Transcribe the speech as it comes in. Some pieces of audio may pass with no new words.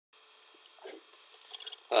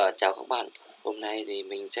Chào các bạn, hôm nay thì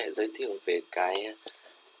mình sẽ giới thiệu về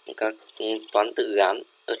các toán tự gán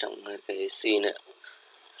ở trong cái C nữa.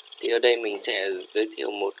 Thì ở đây mình sẽ giới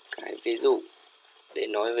thiệu một cái ví dụ để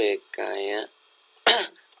nói về cái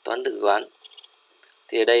toán tự gán.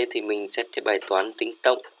 Thì ở đây thì mình xét cái bài toán tính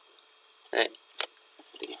tổng. Đấy,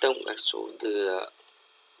 tính tổng các số từ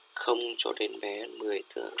 0 cho đến bé 10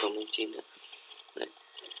 từ 0 đến 9 nữa. Đấy.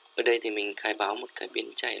 Ở đây thì mình khai báo một cái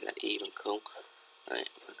biến chạy là y bằng 0. Đấy,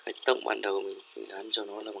 và cái tổng ban đầu mình gán cho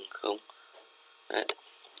nó là bằng 0. Đấy.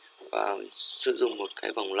 Và sử dụng một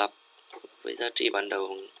cái vòng lặp với giá trị ban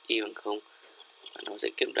đầu y bằng 0, và nó sẽ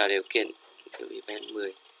kiểm tra điều kiện kiểu y bé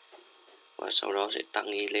 10 và sau đó sẽ tăng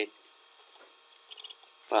y lên.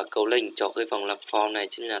 Và cấu lệnh cho cái vòng lặp for này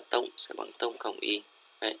chính là tổng sẽ bằng tổng cộng y.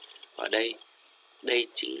 Đấy. Và đây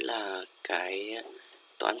chính là cái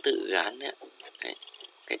toán tự gán đấy. Đấy.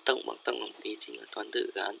 Cái tổng bằng tổng cộng y chính là toán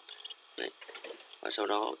tự gán. Đấy. Và sau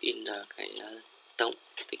đó in ra cái tổng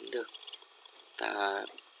tính được, ta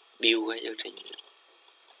build cái chương trình.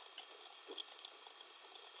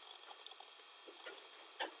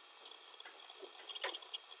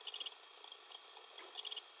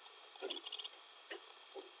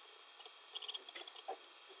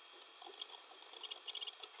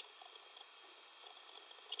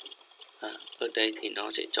 Ở đây thì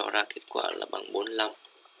nó sẽ cho ra kết quả là bằng 45.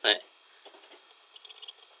 Đấy.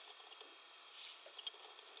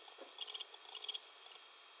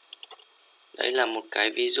 Đây là một cái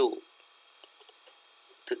ví dụ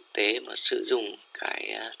thực tế mà sử dụng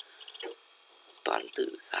cái toán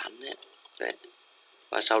tự gán đấy. Đấy.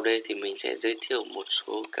 Và sau đây thì mình sẽ giới thiệu một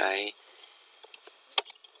số cái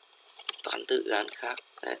toán tự gán khác.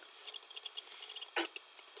 Đấy.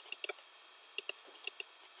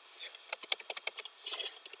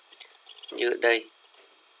 Như ở đây,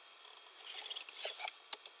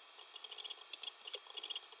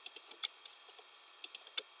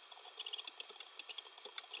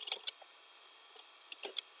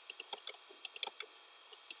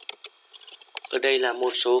 là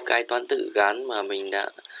một số cái toán tự gán mà mình đã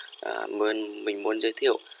mình muốn giới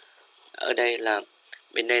thiệu. Ở đây là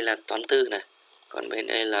bên đây là toán tư này, còn bên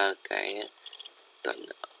đây là cái toán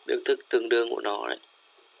biểu thức tương đương của nó đấy,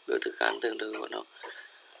 biểu thức gán tương đương của nó.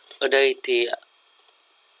 Ở đây thì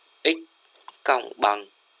x cộng bằng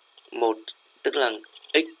 1, tức là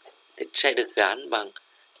x thì sẽ được gán bằng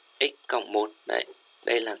x cộng 1. Đấy,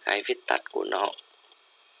 đây là cái viết tắt của nó.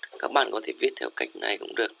 Các bạn có thể viết theo cách này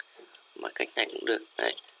cũng được, mà cách này cũng được.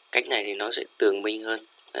 Đấy, cách này thì nó sẽ tường minh hơn.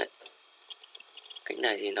 Đấy, cách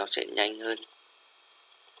này thì nó sẽ nhanh hơn.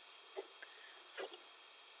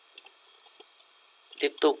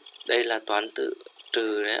 Tiếp tục, đây là toán tự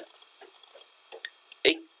trừ đấy.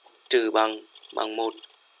 X trừ bằng 1,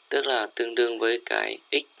 tức là tương đương với cái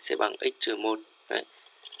x sẽ bằng x trừ 1. Đấy.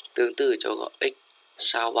 Tương tự cho gọi x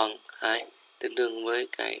sao bằng 2, tương đương với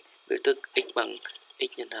cái biểu thức x bằng x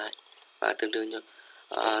nhân 2, và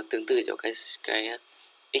tương tự cho cái x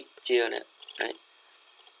chia đấy. Đấy.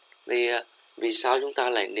 Thì vì sao chúng ta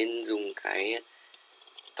lại nên dùng cái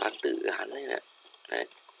toán tự gán này này? Đấy.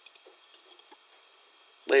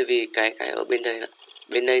 Bởi vì cái ở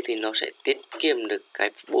bên đây thì nó sẽ tiết kiệm được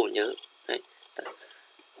cái bộ nhớ. Đấy.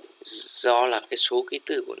 Do là cái số ký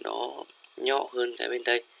tự của nó nhỏ hơn cái bên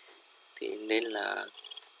đây, thì nên là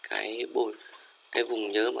cái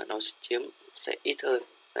vùng nhớ mà nó chiếm sẽ ít hơn.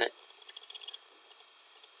 Đấy.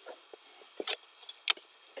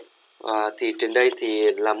 Và thì trên đây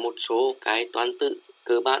thì là một số cái toán tự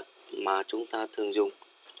cơ bản mà chúng ta thường dùng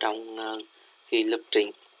trong khi lập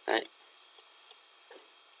trình. Đấy.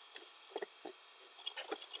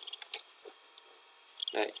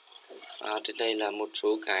 Đấy. Trên đây là một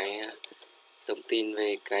số cái thông tin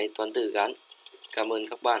về cái toán tự gán. Cảm ơn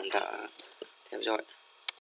các bạn đã theo dõi.